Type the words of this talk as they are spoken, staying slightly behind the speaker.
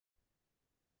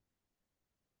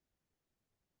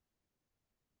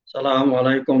Assalamu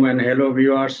alaikum and hello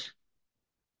viewers.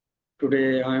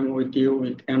 Today I am with you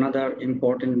with another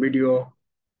important video,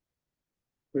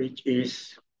 which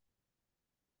is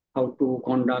how to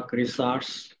conduct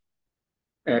research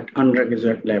at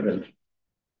undergraduate level.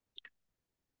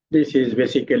 This is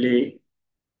basically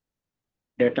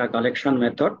data collection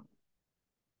method.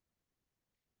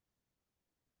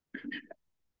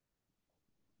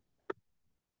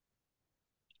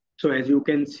 So as you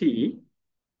can see,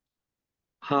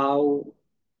 how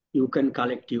you can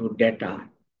collect your data.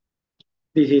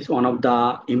 This is one of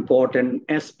the important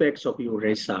aspects of your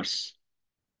research.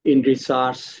 In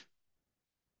research,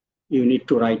 you need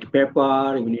to write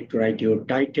paper, you need to write your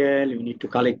title, you need to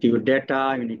collect your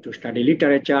data, you need to study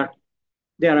literature.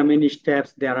 There are many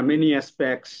steps, there are many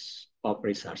aspects of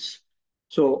research.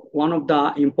 So one of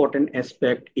the important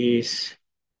aspect is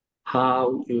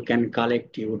how you can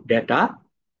collect your data.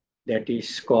 That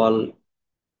is called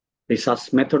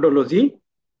research methodology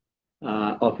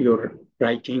of your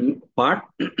writing part.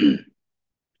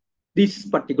 This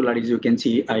particular, as you can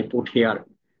see, I put here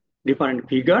different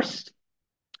figures,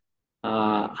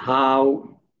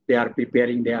 how they are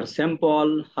preparing their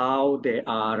sample, how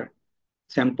their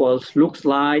samples looks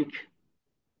like,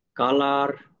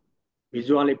 color,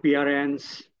 visual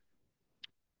appearance,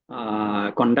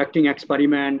 conducting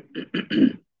experiment.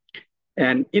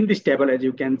 And in this table, as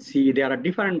you can see, there are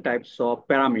different types of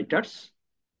parameters.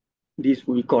 These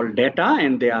we call data,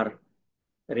 and they are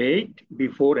rate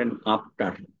before and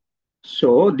after.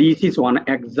 So this is one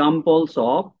examples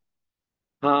of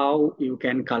how you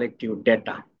can collect your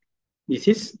data. This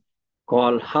is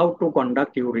called how to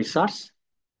conduct your research,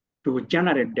 to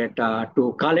generate data,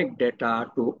 to collect data,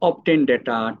 to obtain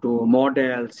data, to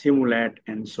model, simulate,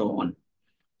 and so on.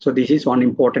 So this is one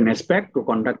important aspect to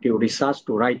conduct your research,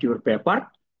 to write your paper.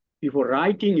 Before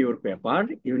writing your paper,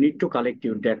 you need to collect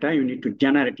your data, you need to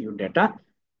generate your data.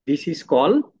 This is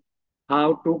called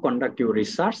how to conduct your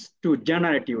research, to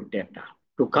generate your data,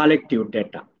 to collect your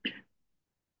data.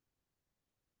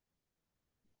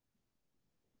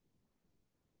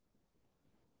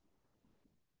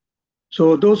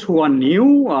 So those who are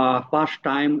new, first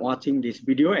time watching this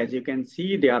video, as you can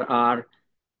see, there are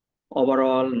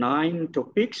overall 9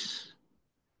 topics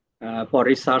for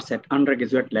research at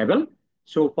undergraduate level.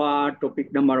 So far,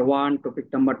 topic number 1, topic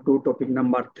number 2, topic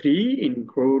number 3,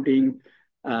 including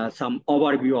some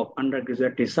overview of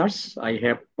undergraduate research, I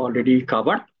have already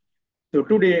covered. So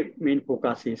today, main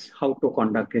focus is how to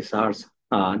conduct research,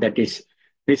 that is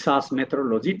research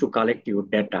methodology to collect your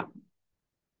data.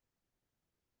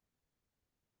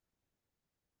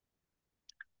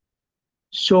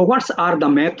 So what are the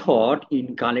method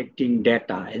in collecting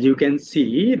data? As you can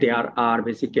see, there are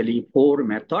basically 4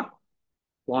 methods.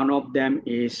 One of them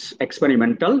is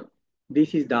experimental.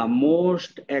 This is the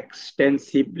most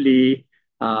extensively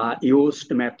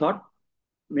used method.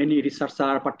 Many researchers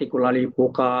are particularly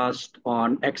focused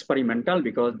on experimental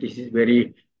because this is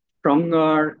very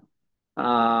stronger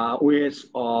ways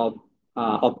of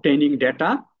obtaining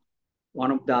data.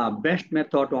 One of the best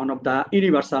method, one of the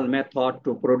universal method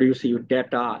to produce your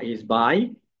data is by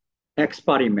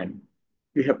experiment.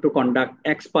 You have to conduct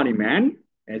experiment.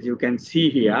 As you can see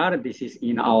here, this is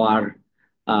in our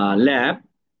lab.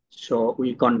 So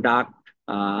we conduct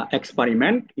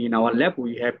experiment. In our lab,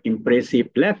 we have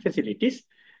impressive lab facilities.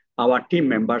 Our team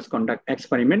members conduct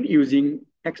experiment using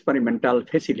experimental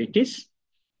facilities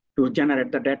to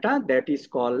generate the data. That is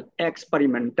called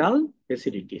experimental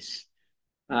facilities.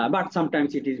 But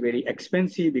sometimes it is very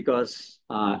expensive because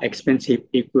expensive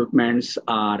equipments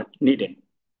are needed.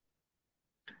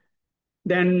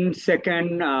 Then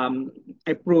second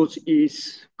approach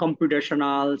is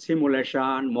computational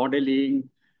simulation, modeling.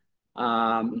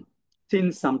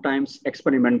 Since sometimes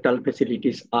experimental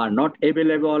facilities are not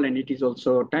available and it is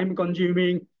also time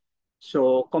consuming,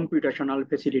 so computational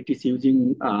facilities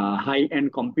using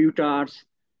high-end computers,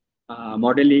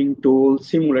 modeling tools,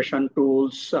 simulation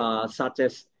tools such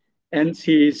as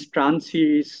ANSYS,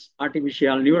 Transys,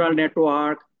 artificial neural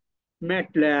network,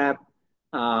 MATLAB,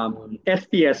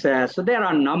 SPSS. So there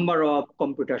are a number of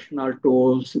computational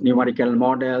tools, numerical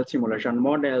models, simulation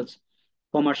models,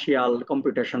 commercial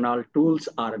computational tools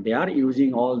are there.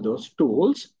 Using all those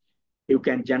tools, you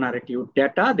can generate your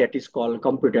data that is called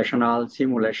computational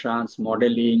simulations,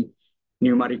 modeling,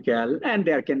 numerical, and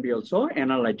there can be also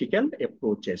analytical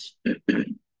approaches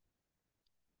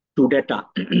to data.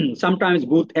 Sometimes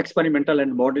both experimental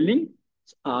and modeling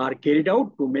are carried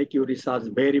out to make your research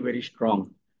very, very strong.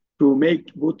 To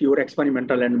make both your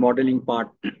experimental and modeling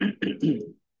part,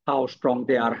 how strong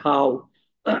they are, how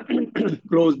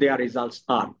close their results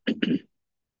are.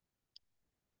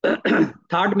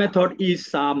 Third method is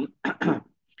some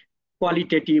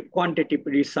qualitative, quantitative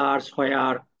research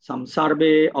where some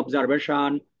survey,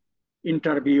 observation,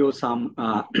 interview, some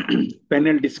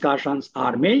panel discussions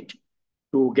are made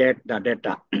to get the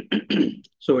data.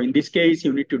 So in this case,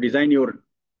 you need to design your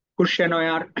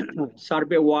questionnaire,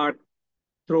 survey work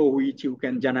through which you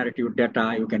can generate your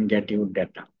data, you can get your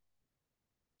data.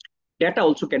 Data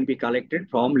also can be collected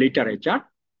from literature,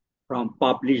 from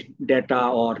published data,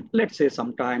 or let's say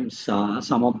sometimes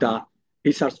some of the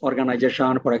research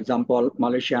organization, for example,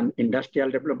 Malaysian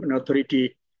Industrial Development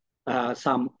Authority,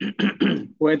 some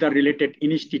weather-related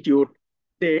institute,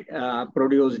 they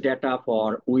produce data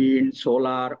for wind,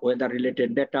 solar,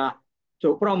 weather-related data.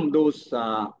 So from those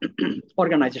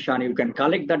organization, you can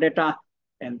collect the data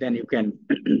and then you can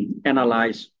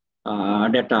analyze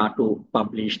data to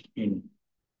publish in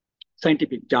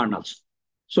scientific journals.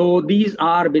 So these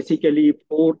are basically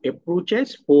four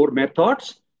approaches, four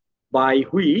methods by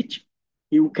which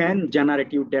you can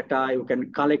generate your data, you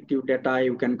can collect your data,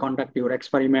 you can conduct your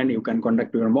experiment, you can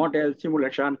conduct your model,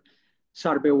 simulation,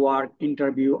 survey work,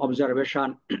 interview,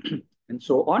 observation, and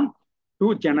so on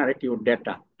to generate your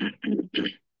data.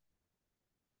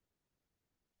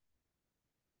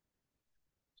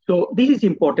 So this is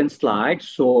important slide.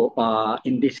 So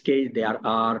in this case, there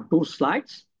are two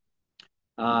slides.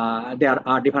 There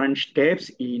are different steps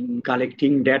in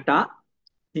collecting data.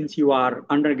 Since you are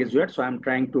undergraduate, so I'm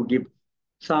trying to give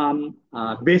some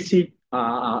basic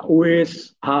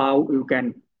ways how you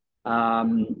can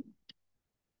um,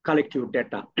 collect your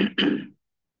data.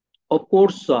 Of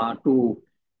course, to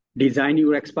design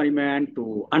your experiment,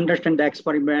 to understand the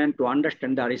experiment, to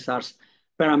understand the research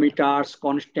parameters,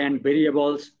 constant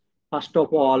variables, first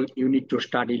of all, you need to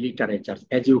study literature.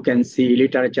 As you can see,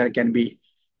 literature can be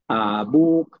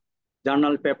book,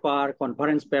 journal paper,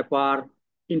 conference paper,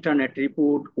 internet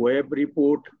report, web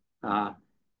report, uh,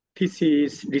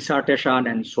 thesis, dissertation,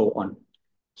 and so on.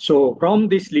 So from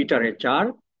this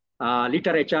literature,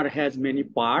 literature has many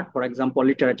parts. For example,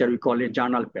 literature, we call it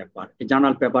journal paper. A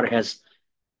journal paper has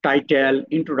title,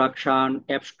 introduction,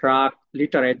 abstract,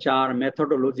 literature,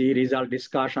 methodology, result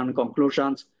discussion,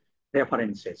 conclusions,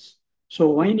 references. So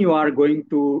when you are going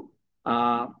to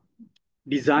uh,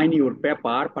 design your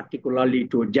paper, particularly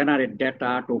to generate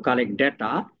data, to collect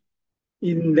data,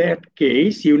 in that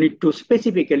case, you need to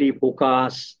specifically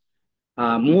focus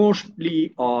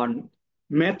mostly on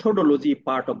methodology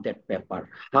part of that paper,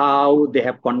 how they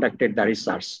have conducted the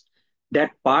research.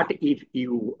 That part, if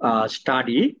you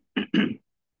study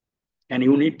and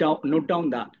you need to note down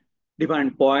the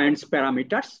different points,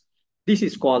 parameters, this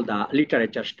is called the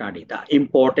literature study, the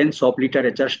importance of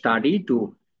literature study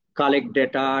to collect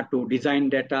data, to design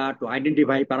data, to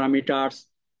identify parameters,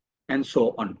 and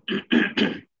so on.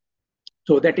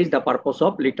 So that is the purpose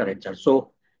of literature.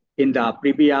 So in the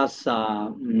previous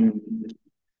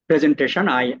presentation,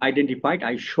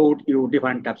 I showed you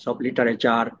different types of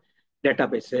literature,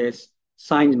 databases,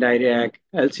 Science Direct,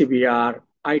 LCBR,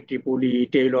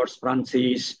 IEEE, Taylor's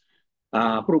Francis,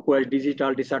 ProQuest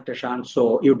Digital Dissertation.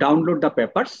 So you download the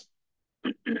papers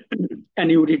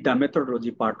and you read the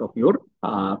methodology part of your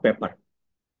paper.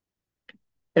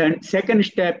 And second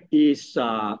step is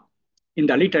in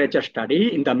the literature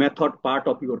study, in the method part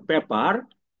of your paper,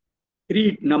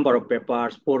 read number of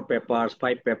papers, 4 papers,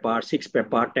 5 papers, 6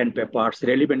 papers, 10 papers,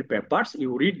 relevant papers.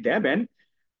 You read them and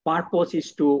purpose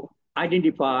is to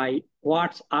identify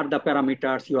what are the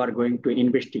parameters you are going to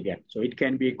investigate. So it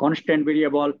can be constant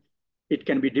variable, it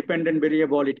can be dependent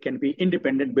variable, it can be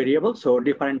independent variable. So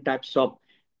different types of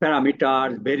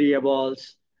parameters,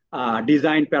 variables,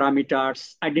 design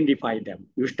parameters, identify them.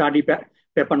 You study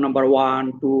paper number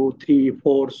 1, 2, 3,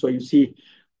 4. So you see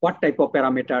what type of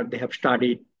parameter they have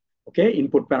studied. Okay,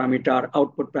 input parameter,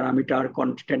 output parameter,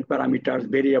 constant parameters,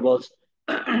 variables,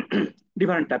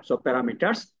 different types of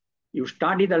parameters. You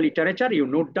study the literature, you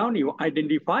note down, you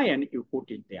identify, and you put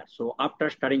it there. So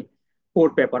after studying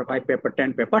 4 paper, 5 paper,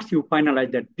 10 papers, you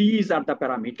finalize that these are the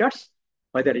parameters,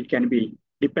 whether it can be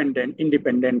dependent,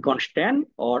 independent, constant,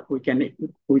 or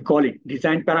we call it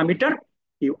design parameter.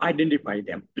 You identify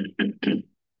them.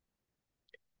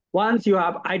 Once you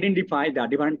have identified the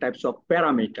different types of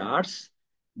parameters,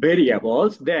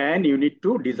 variables, then you need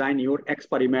to design your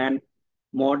experiment,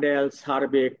 model,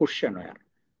 survey, questionnaire.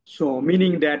 So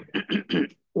meaning that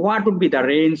what would be the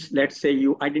range? Let's say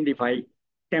you identify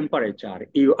temperature,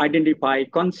 you identify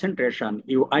concentration,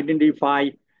 you identify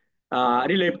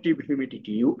relative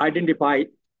humidity, you identify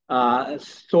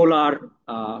solar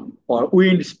or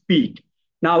wind speed.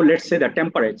 Now let's say the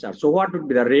temperature. So what would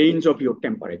be the range of your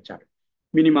temperature?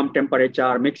 Minimum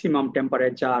temperature, maximum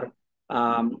temperature,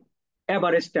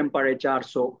 average temperature.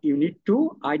 So you need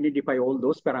to identify all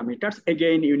those parameters.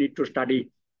 Again, you need to study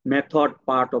method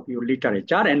part of your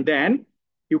literature, and then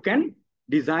you can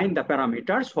design the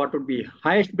parameters. What would be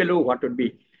highest value? What would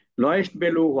be lowest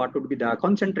value? What would be the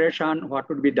concentration? What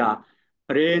would be the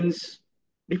range?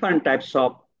 Different types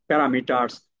of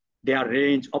parameters, their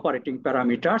range, operating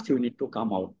parameters, you need to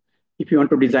come out. If you want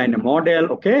to design a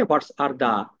model, okay, what are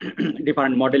the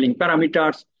different modeling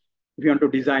parameters? If you want to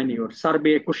design your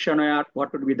survey questionnaire,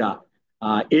 what would be the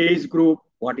age group?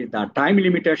 What is the time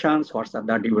limitations? What's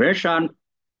the duration?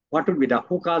 What would be the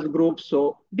focus group?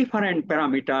 So different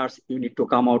parameters, you need to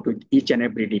come out with each and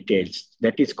every details.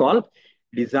 That is called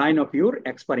design of your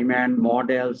experiment,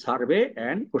 model, survey,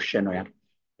 and questionnaire.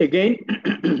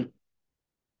 Again,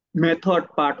 method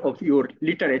part of your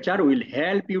literature will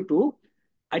help you to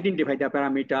identify the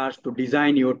parameters, to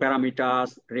design your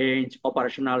parameters, range,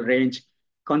 operational range,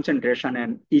 concentration,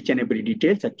 and each and every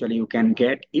details. Actually, you can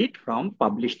get it from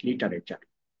published literature.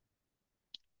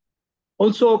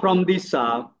 Also from this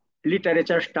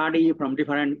literature study, from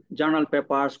different journal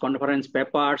papers, conference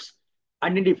papers,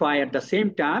 identify at the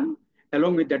same time,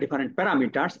 along with the different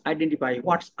parameters, identify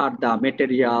what are the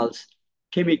materials,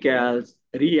 chemicals,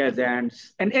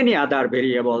 reagents, and any other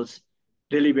variables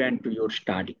relevant to your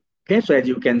study. Okay, so as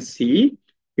you can see,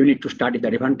 you need to study the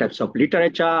different types of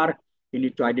literature. You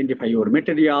need to identify your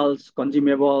materials,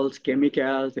 consumables,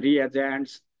 chemicals,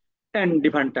 reagents, and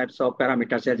different types of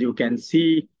parameters. As you can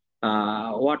see,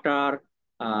 what are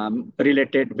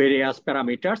related various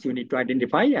parameters you need to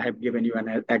identify. I have given you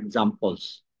an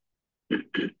examples.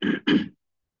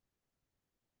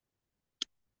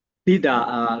 These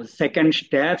are second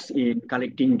steps in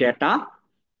collecting data.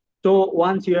 So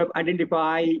once you have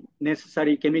identified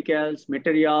necessary chemicals,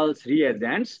 materials,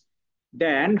 reagents,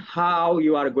 then how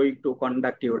you are going to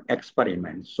conduct your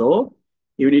experiment. So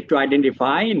you need to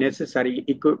identify necessary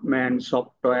equipment,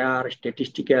 software,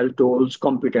 statistical tools,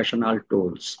 computational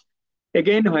tools.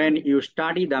 Again, when you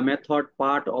study the method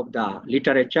part of the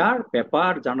literature,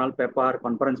 paper, journal paper,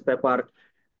 conference paper,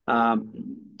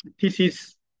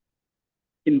 thesis,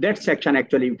 in that section,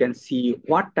 actually, you can see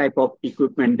what type of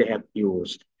equipment they have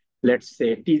used. Let's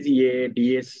say TGA,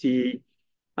 DSC,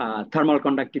 thermal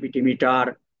conductivity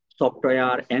meter,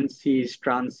 software, NCs,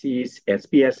 TRANSIS,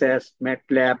 SPSS,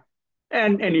 MATLAB,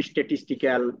 and any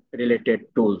statistical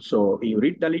related tools. So you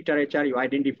read the literature, you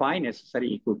identify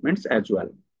necessary equipments as well.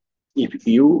 If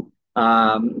you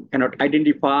cannot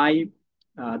identify,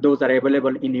 those are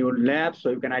available in your lab,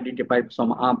 so you can identify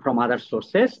some from other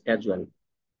sources as well.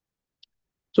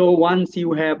 So once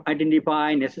you have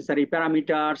identified necessary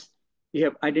parameters, you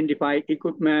have identified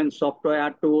equipment,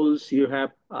 software tools, you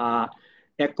have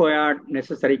acquired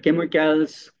necessary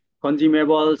chemicals,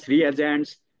 consumables,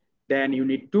 reagents, then you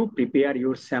need to prepare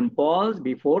your samples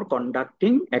before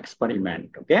conducting experiment,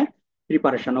 okay?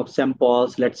 Preparation of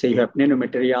samples, let's say you have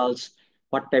nanomaterials,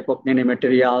 what type of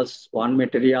nanomaterials, one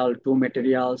material, two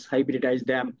materials, hybridize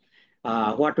them,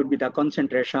 what would be the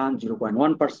concentration,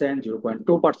 0.1%, 0.2%,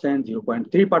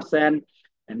 0.3%,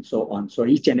 and so on. So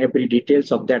each and every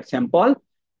details of that sample,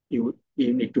 you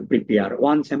need to prepare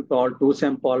one sample, two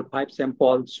sample, five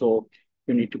samples. So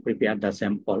you need to prepare the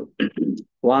sample.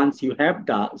 Once you have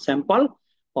the sample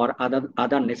or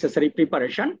other necessary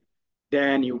preparation,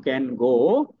 then you can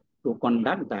go to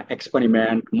conduct the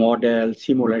experiment, model,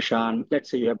 simulation.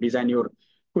 Let's say you have designed your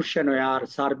questionnaire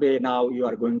survey. Now you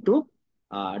are going to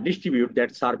distribute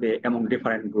that survey among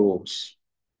different groups.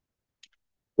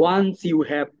 Once you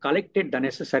have collected the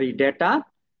necessary data,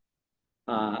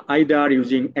 either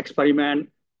using experiment,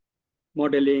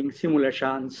 modeling,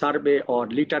 simulation, survey, or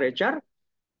literature,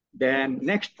 then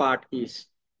next part is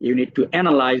you need to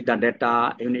analyze the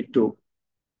data, you need to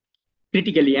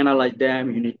critically analyze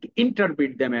them, you need to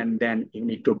interpret them, and then you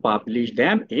need to publish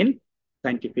them in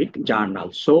scientific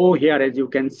journals. So here, as you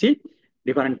can see,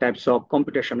 different types of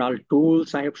computational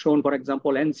tools I have shown, for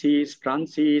example, NCs,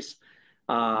 TRANSIS,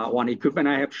 one equipment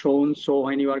I have shown. So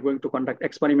when you are going to conduct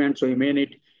experiments, so you may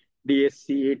need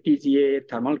DSC, TGA,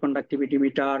 thermal conductivity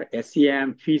meter,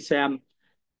 SEM, FESEM,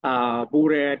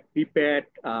 burette, pipette,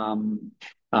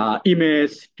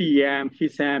 image, TM,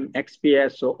 FISM,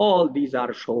 XPS. So all these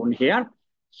are shown here.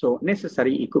 So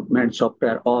necessary equipment,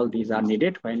 software, all these are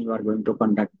needed when you are going to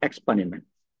conduct experiment.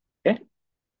 Okay.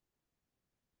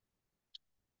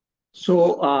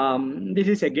 So this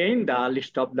is again the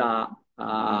list of the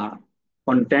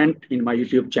content in my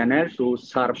YouTube channel to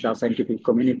serve the scientific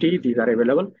community. These are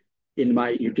available in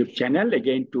my YouTube channel,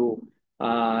 again, to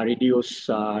reduce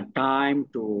time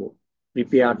to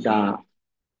prepare the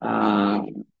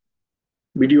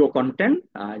video content.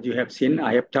 As you have seen,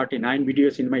 I have 39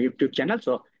 videos in my YouTube channel.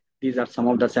 So These are some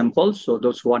of the samples. So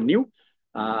those who are new,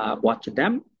 watch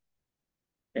them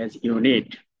as you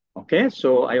need. Okay,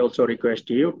 so I also request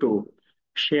you to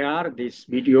share these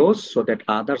videos so that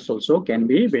others also can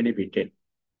be benefited.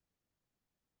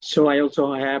 So I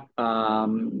also have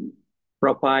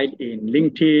profile in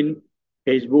LinkedIn,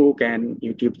 Facebook, and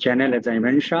YouTube channel. As I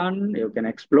mentioned, you can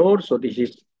explore. So this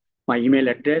is my email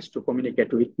address to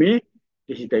communicate with me.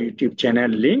 This is the YouTube channel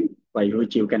link by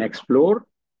which you can explore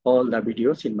all the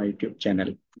videos in my YouTube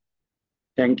channel.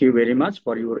 Thank you very much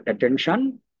for your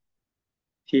attention.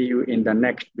 See you in the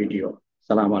next video.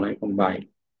 Assalamu alaikum.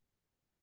 Bye.